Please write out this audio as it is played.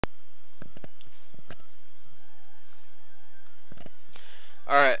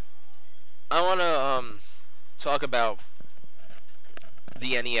talk about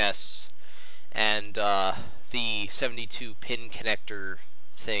the NES and the 72 pin connector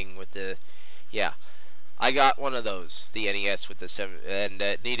thing with the, yeah, I got one of those, the NES with the and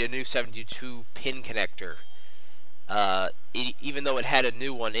it needed a new 72 pin connector. Even though it had a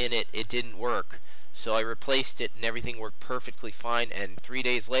new one in it, it didn't work. So I replaced it and everything worked perfectly fine, and 3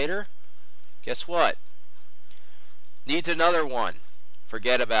 days later, guess what? Needs another one.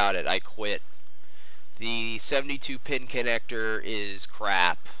 Forget about it. I quit. The 72 pin connector is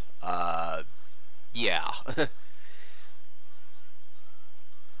crap. Yeah.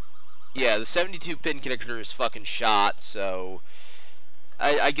 Yeah, the 72 pin connector is fucking shot, so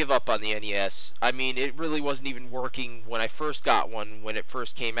I give up on the NES. I mean, it really wasn't even working when I first got one, when it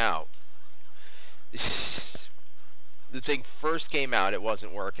first came out. The thing first came out, it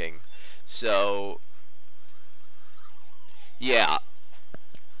wasn't working. So, yeah.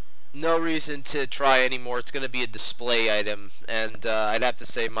 No reason to try anymore. It's going to be a display item. And I'd have to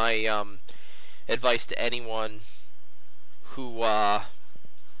say my advice to anyone who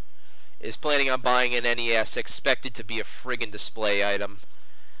is planning on buying an NES, expect it to be a friggin' display item.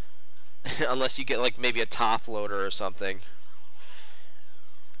 Unless you get like maybe a top loader or something.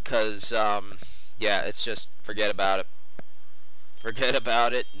 Because, yeah, it's just, forget about it. Forget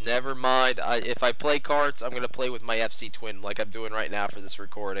about it. Never mind. If I play carts, I'm going to play with my FC Twin like I'm doing right now for this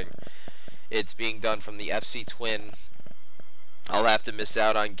recording. It's being done from the FC Twin. I'll have to miss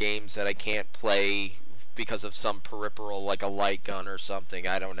out on games that I can't play because of some peripheral like a light gun or something.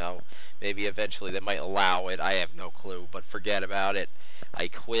 I don't know. Maybe eventually they might allow it. I have no clue. But forget about it. I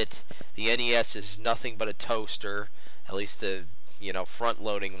quit. The NES is nothing but a toaster. At least the, you know,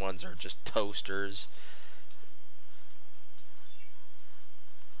 front-loading ones are just toasters.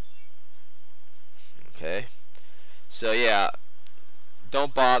 Okay. So, yeah.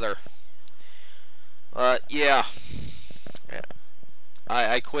 Don't bother. Yeah.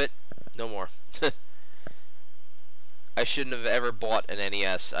 I quit. No more. I shouldn't have ever bought an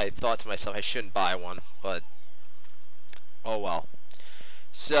NES. I thought to myself I shouldn't buy one, but oh well.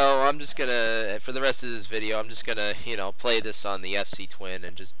 So I'm just gonna, for the rest of this video, I'm just gonna, you know, play this on the FC Twin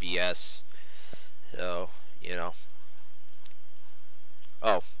and just BS. So, you know.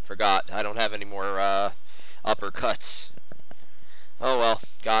 Oh, forgot. I don't have any more uppercuts. Oh well,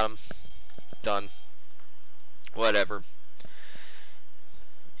 got him. Done. Whatever.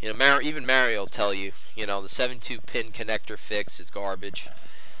 You know, even Mario will tell you, you know, the 72 pin connector fix is garbage.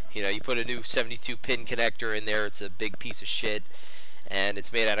 You know, you put a new 72 pin connector in there, it's a big piece of shit, and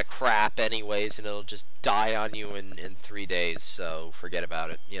it's made out of crap anyways, and it'll just die on you in 3 days, so forget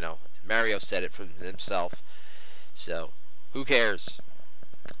about it. You know, Mario said it from himself, so who cares?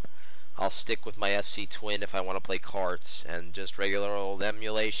 I'll stick with my FC Twin if I want to play carts, and just regular old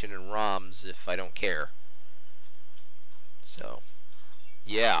emulation and ROMs if I don't care. So,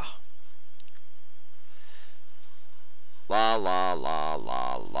 yeah. La la la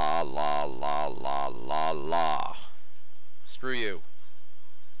la la la la la la la. Screw you.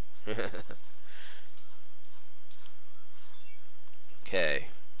 Okay.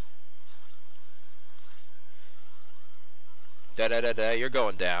 Da da da da, you're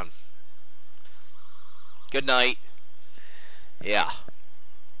going down. Good night. Yeah.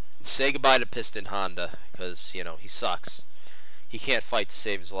 Say goodbye to Piston Honda, because, you know, he sucks. He can't fight to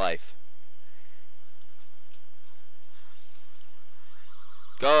save his life.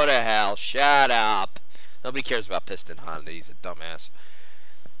 Go to hell. Shut up. Nobody cares about Piston Honda. He's a dumbass.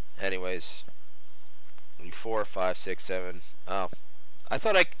 Anyways. 4, 5, 6, 7. Oh. I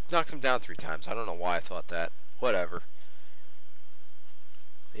thought I knocked him down 3 times. I don't know why I thought that. Whatever.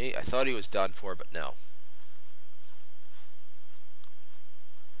 I thought he was done for, but no.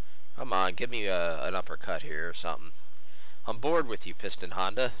 Come on, give me an uppercut here or something. I'm bored with you, Piston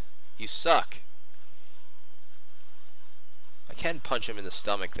Honda. You suck. I can punch him in the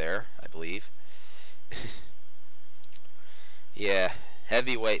stomach there, I believe. Yeah,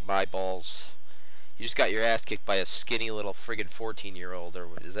 heavyweight my balls. You just got your ass kicked by a skinny little friggin' 14-year-old, or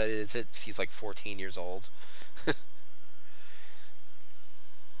is it? He's like 14 years old.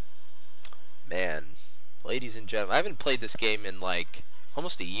 Man, ladies and gentlemen, I haven't played this game in like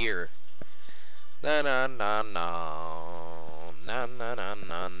almost a year. Na na na na na na na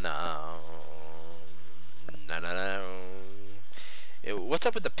na na na na. What's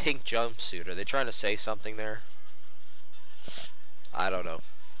up with the pink jumpsuit? Are they trying to say something there? I don't know.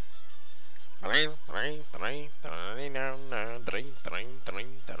 You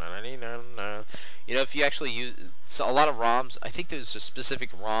know, if you actually use a lot of ROMs, I think there's a specific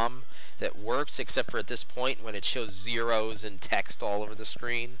ROM that works, except for at this point when it shows zeros and text all over the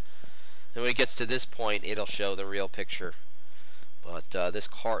screen. And when it gets to this point, it'll show the real picture. But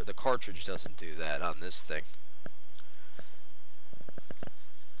the cartridge doesn't do that on this thing.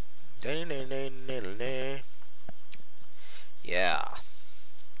 Yeah.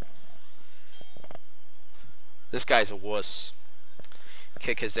 This guy's a wuss.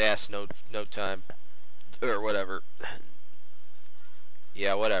 Kick his ass no time. Or whatever.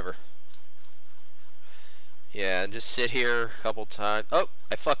 Yeah, whatever. Yeah, and just sit here a couple times. Oh,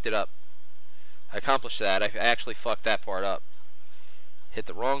 I fucked it up. I accomplished that. I actually fucked that part up. Hit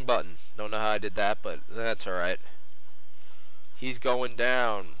the wrong button. Don't know how I did that, but that's alright. He's going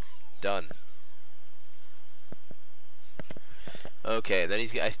down. Done. Okay, then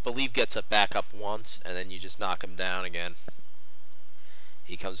I believe gets up back up once, and then you just knock him down again.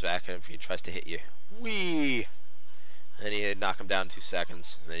 He comes back and he tries to hit you. Whee! And you knock him down in 2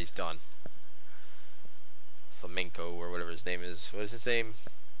 seconds, and then he's done. Flamenco, or whatever his name is. What is his name?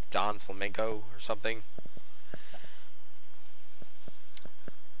 Don Flamenco, or something?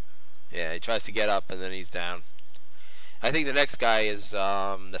 Yeah, he tries to get up, and then he's down. I think the next guy is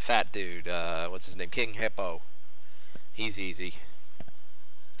the fat dude. What's his name? King Hippo. He's easy.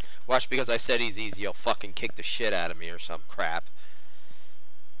 Watch, because I said he's easy, you'll fucking kick the shit out of me or some crap.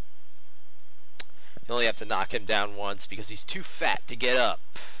 You only have to knock him down once because he's too fat to get up.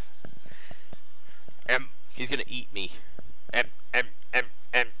 He's gonna eat me. I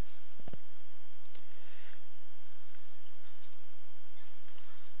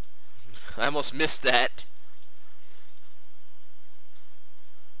almost missed that.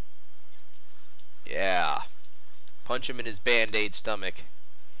 Yeah. Punch him in his band-aid stomach.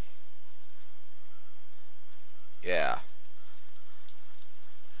 Yeah.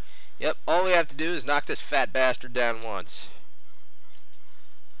 Yep, all we have to do is knock this fat bastard down once.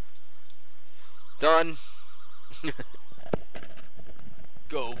 Done.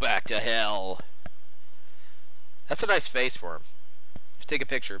 Go back to hell. That's a nice face for him. Just take a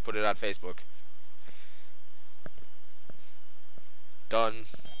picture, put it on Facebook. Done.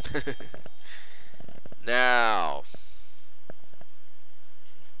 Now,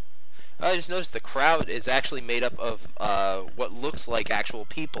 I just noticed the crowd is actually made up of what looks like actual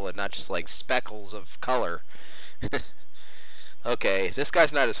people and not just like speckles of color. Okay, this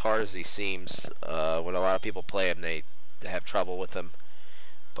guy's not as hard as he seems. When a lot of people play him, they have trouble with him.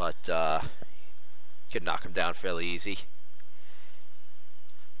 But you can knock him down fairly easy.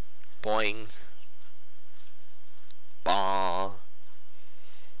 Boing. Bah.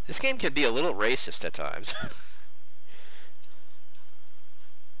 This game can be a little racist at times.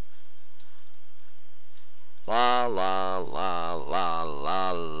 La la la la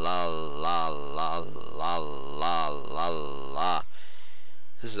la la la la la la la la.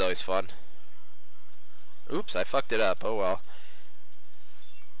 This is always fun. Oops, I fucked it up. Oh well.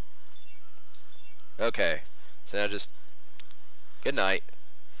 Okay, so now just good night.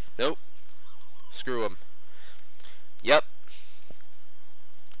 Nope. Screw him. Yep.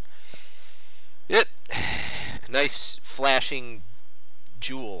 Yep. Nice flashing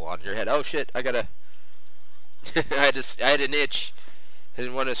jewel on your head. Oh shit! I gotta. I had an itch. I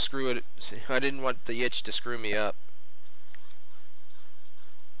didn't want to screw it. I didn't want the itch to screw me up.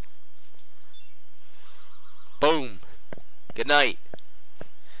 Boom. Good night.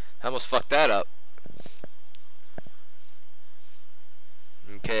 I almost fucked that up.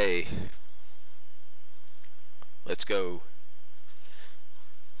 Okay. Let's go.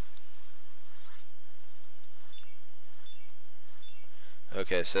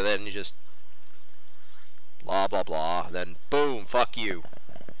 Okay, so then you just blah blah blah, then boom, fuck you.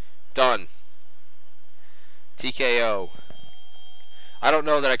 Done. TKO. I don't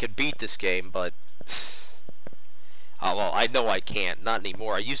know that I could beat this game, but well, I know I can't. Not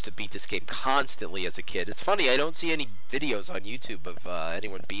anymore. I used to beat this game constantly as a kid. It's funny, I don't see any videos on YouTube of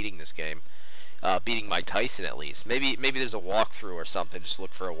anyone beating this game. Beating Mike Tyson, at least. Maybe there's a walkthrough or something. Just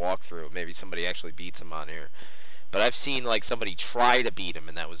look for a walkthrough. Maybe somebody actually beats him on here. But I've seen like somebody try to beat him,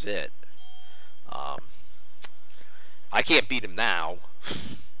 and that was it. I can't beat him now.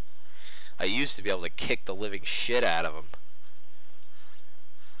 I used to be able to kick the living shit out of him.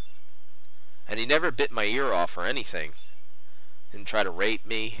 And he never bit my ear off or anything. Didn't try to rape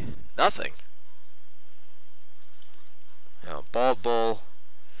me. Nothing. Bald Bull.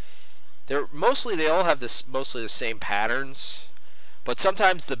 They all have mostly the same patterns. But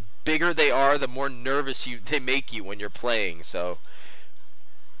sometimes the bigger they are, the more nervous they make you when you're playing. So,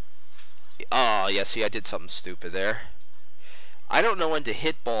 oh yeah, see, I did something stupid there. I don't know when to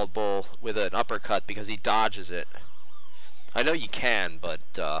hit Bald Bull with an uppercut because he dodges it. I know you can, but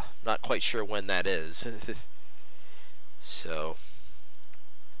not quite sure when that is. So,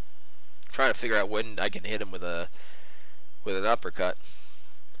 trying to figure out when I can hit him with an uppercut.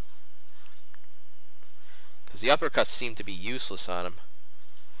 Because the uppercuts seem to be useless on him.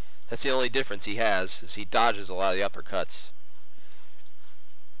 That's the only difference he has, is he dodges a lot of the uppercuts.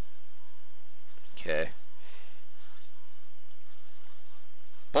 Okay.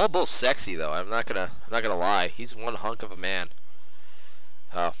 Bol Bol's sexy though. I'm not gonna lie. He's one hunk of a man.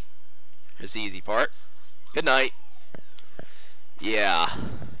 Oh, here's the easy part. Good night. Yeah.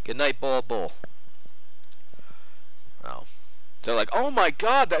 Good night, Bol Bol. Oh. They're like, oh my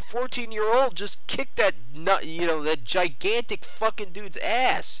god, that 14-year-old just kicked that that gigantic fucking dude's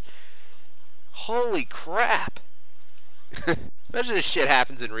ass. Holy crap. Imagine this shit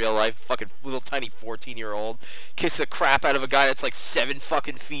happens in real life. Fucking little tiny 14-year-old kicks the crap out of a guy that's like 7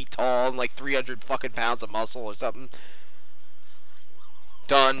 fucking feet tall and like 300 fucking pounds of muscle or something.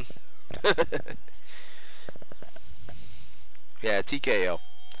 Done. Yeah, TKO.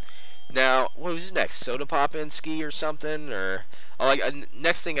 Now, what was next? Soda Pop and Ski or something? Or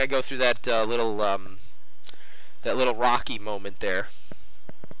next thing I go through that little Rocky moment there.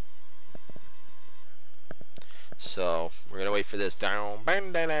 So we're gonna wait for this. Down,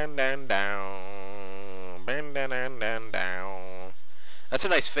 bang, down, down, down, down, bang, down, down, down, down. That's a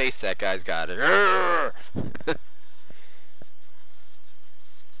nice face that guy's got.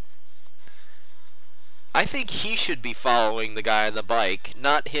 I think he should be following the guy on the bike,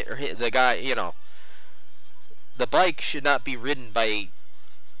 not hit the guy. You know, the bike should not be ridden by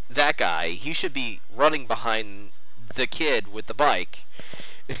that guy. He should be running behind the kid with the bike.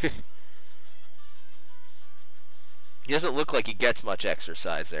 He doesn't look like he gets much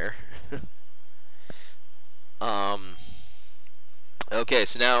exercise there. Okay,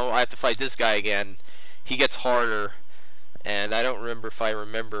 so now I have to fight this guy again. He gets harder, and I don't remember if I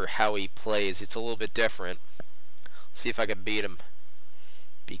remember how he plays. It's a little bit different. Let's see if I can beat him,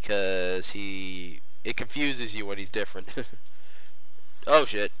 because it confuses you when he's different. Oh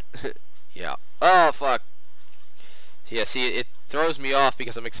shit. Yeah. Oh fuck. Yeah, see, it throws me off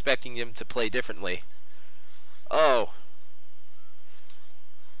because I'm expecting him to play differently. Oh.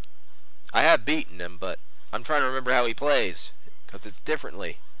 I have beaten him, but I'm trying to remember how he plays, because it's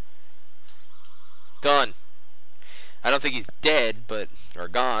differently. Done. I don't think he's dead, or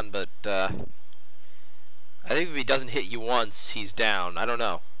gone, but I think if he doesn't hit you once, he's down. I don't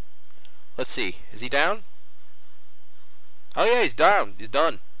know. Let's see. Is he down? Oh yeah, he's down. He's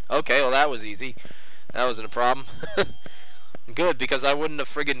done. Okay, well that was easy. That wasn't a problem. Good, because I wouldn't have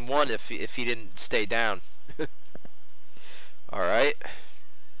friggin' won if he didn't stay down. Alright.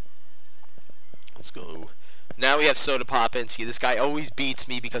 Let's go. Now we have Soda Popinski. This guy always beats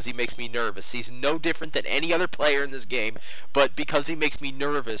me because he makes me nervous. He's no different than any other player in this game, but because he makes me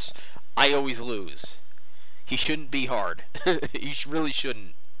nervous, I always lose. He shouldn't be hard. He really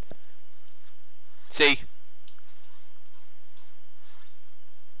shouldn't. See?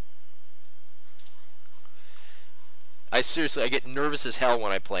 I get nervous as hell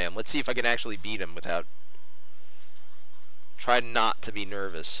when I play him. Let's see if I can actually beat him without... Try not to be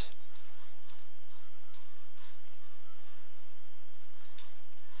nervous.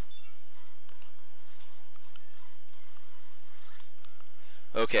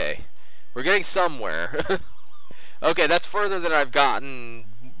 Okay. We're getting somewhere. Okay, that's further than I've gotten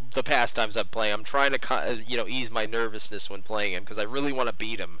the past times I've played. I'm trying to, ease my nervousness when playing him, because I really want to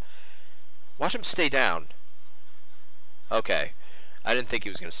beat him. Watch him stay down. Okay. I didn't think he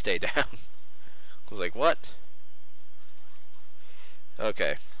was going to stay down. I was like, what?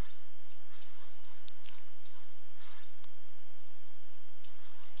 Okay.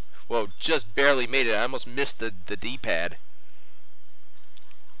 Whoa, just barely made it. I almost missed the D-pad.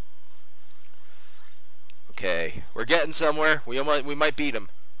 Okay, we're getting somewhere. We might beat him.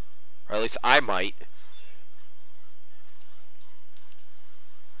 Or at least I might.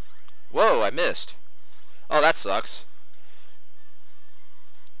 Whoa, I missed. Oh, that sucks.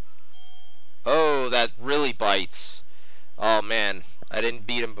 Oh, that really bites. Oh, man. I didn't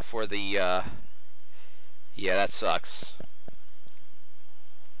beat him before the, Yeah, that sucks.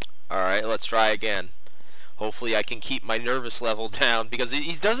 Alright, let's try again. Hopefully I can keep my nervous level down, because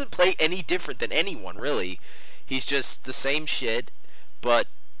he doesn't play any different than anyone, really. He's just the same shit, but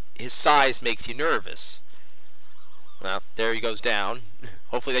his size makes you nervous. Well, there he goes down.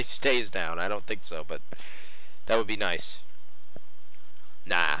 Hopefully he stays down. I don't think so, but that would be nice.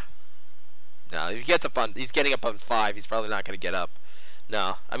 Nah. No, if he gets up on... He's getting up on 5. He's probably not going to get up.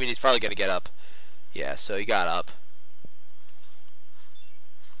 No. I mean, he's probably going to get up. Yeah, so he got up.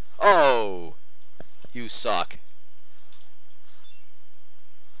 Oh! You suck.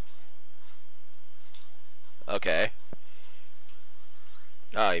 Okay.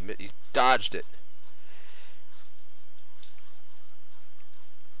 Oh, he dodged it.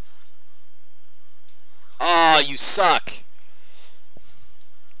 Oh, you suck.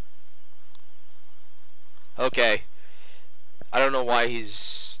 Okay. I don't know why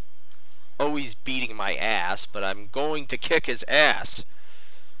he's always beating my ass, but I'm going to kick his ass.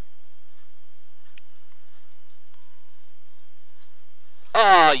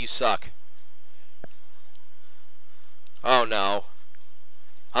 Oh, you suck. Oh no.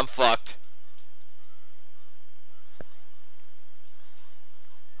 I'm fucked.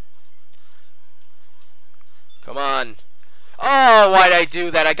 Come on. Oh, why'd I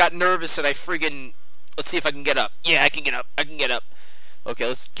do that? I got nervous and I friggin'... Let's see if I can get up. Yeah, I can get up. I can get up. Okay,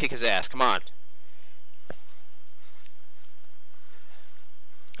 let's kick his ass. Come on.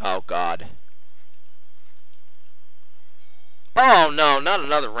 Oh, God. Oh, no, not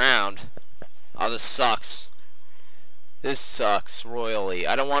another round. Oh, this sucks. This sucks royally.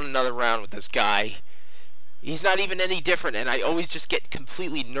 I don't want another round with this guy. He's not even any different, and I always just get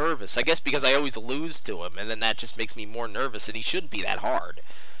completely nervous. I guess because I always lose to him, and then that just makes me more nervous, and he shouldn't be that hard.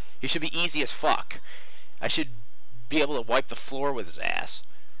 He should be easy as fuck. I should be able to wipe the floor with his ass.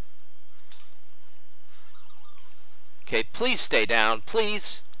 Okay, please stay down.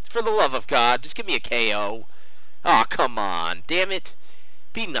 Please. For the love of God, just give me a KO. Oh, come on. Damn it.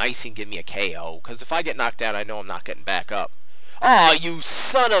 Be nice and give me a KO, because if I get knocked out, I know I'm not getting back up. Oh, you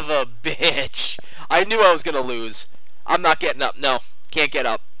son of a bitch. I knew I was going to lose. I'm not getting up. No, can't get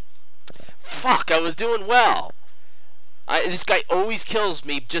up. Fuck, I was doing well. This guy always kills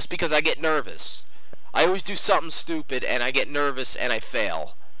me just because I get nervous. I always do something stupid, and I get nervous, and I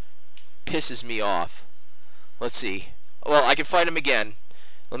fail. Pisses me off. Let's see. Well, I can fight him again.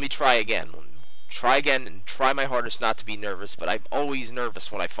 Let me try again. Try again and try my hardest not to be nervous, but I'm always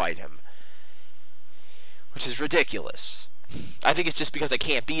nervous when I fight him. Which is ridiculous. I think it's just because I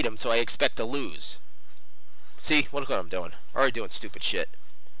can't beat him, so I expect to lose. See? Look what I'm doing. Already doing stupid shit.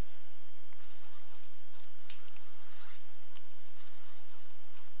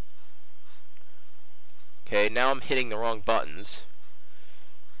 Okay, now I'm hitting the wrong buttons.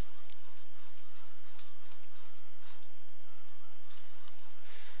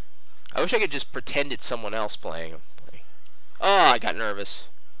 I wish I could just pretend it's someone else playing. Oh, I got nervous.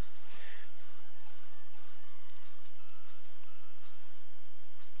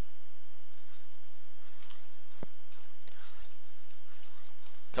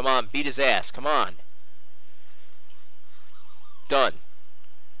 Come on, beat his ass. Come on. Done.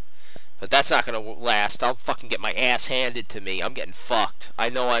 But that's not gonna last. I'll fucking get my ass handed to me. I'm getting fucked. I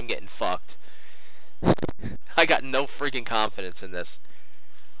know I'm getting fucked. I got no freaking confidence in this.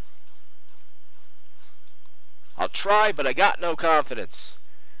 I'll try, but I got no confidence.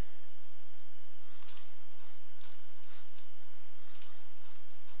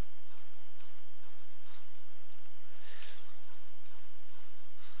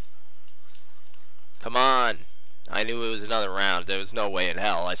 Come on. I knew it was another round. There was no way in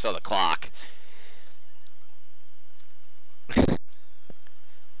hell. I saw the clock.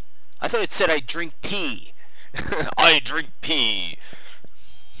 I thought it said I drink pee. I drink pee.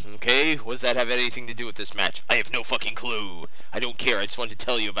 Okay, what does that have anything to do with this match? I have no fucking clue. I don't care. I just wanted to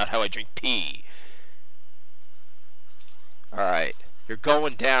tell you about how I drink pee. Alright. You're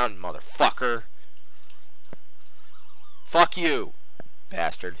going down, motherfucker. Fuck you,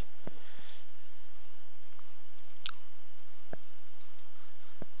 bastard.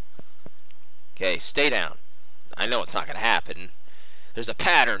 Okay, stay down. I know it's not gonna happen. There's a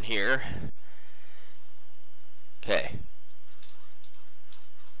pattern here. Okay.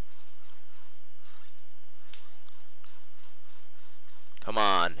 Come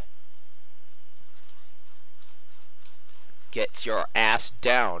on. Get your ass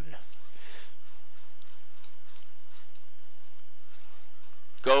down.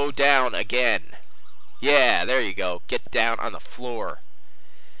 Go down again. Yeah, there you go. Get down on the floor.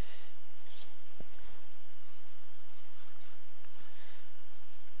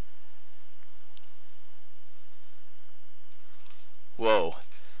 Whoa.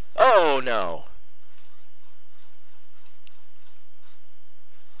 Oh, no.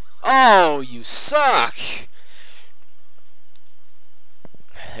 Oh, you suck!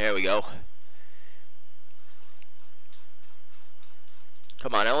 There we go.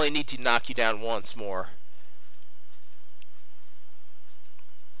 Come on, I only need to knock you down once more.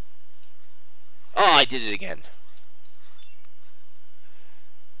 Oh, I did it again.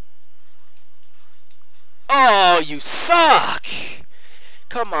 Oh, you suck!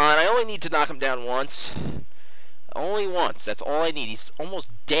 Come on, I only need to knock him down once. Only once. That's all I need. He's almost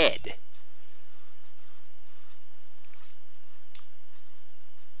dead.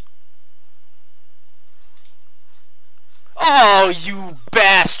 Oh, you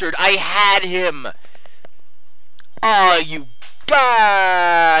bastard! I had him! Oh, you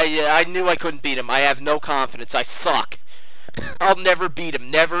guy! I knew I couldn't beat him. I have no confidence. I suck. I'll never beat him.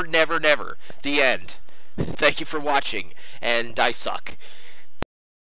 Never, never, never. The end. Thank you for watching, and I suck.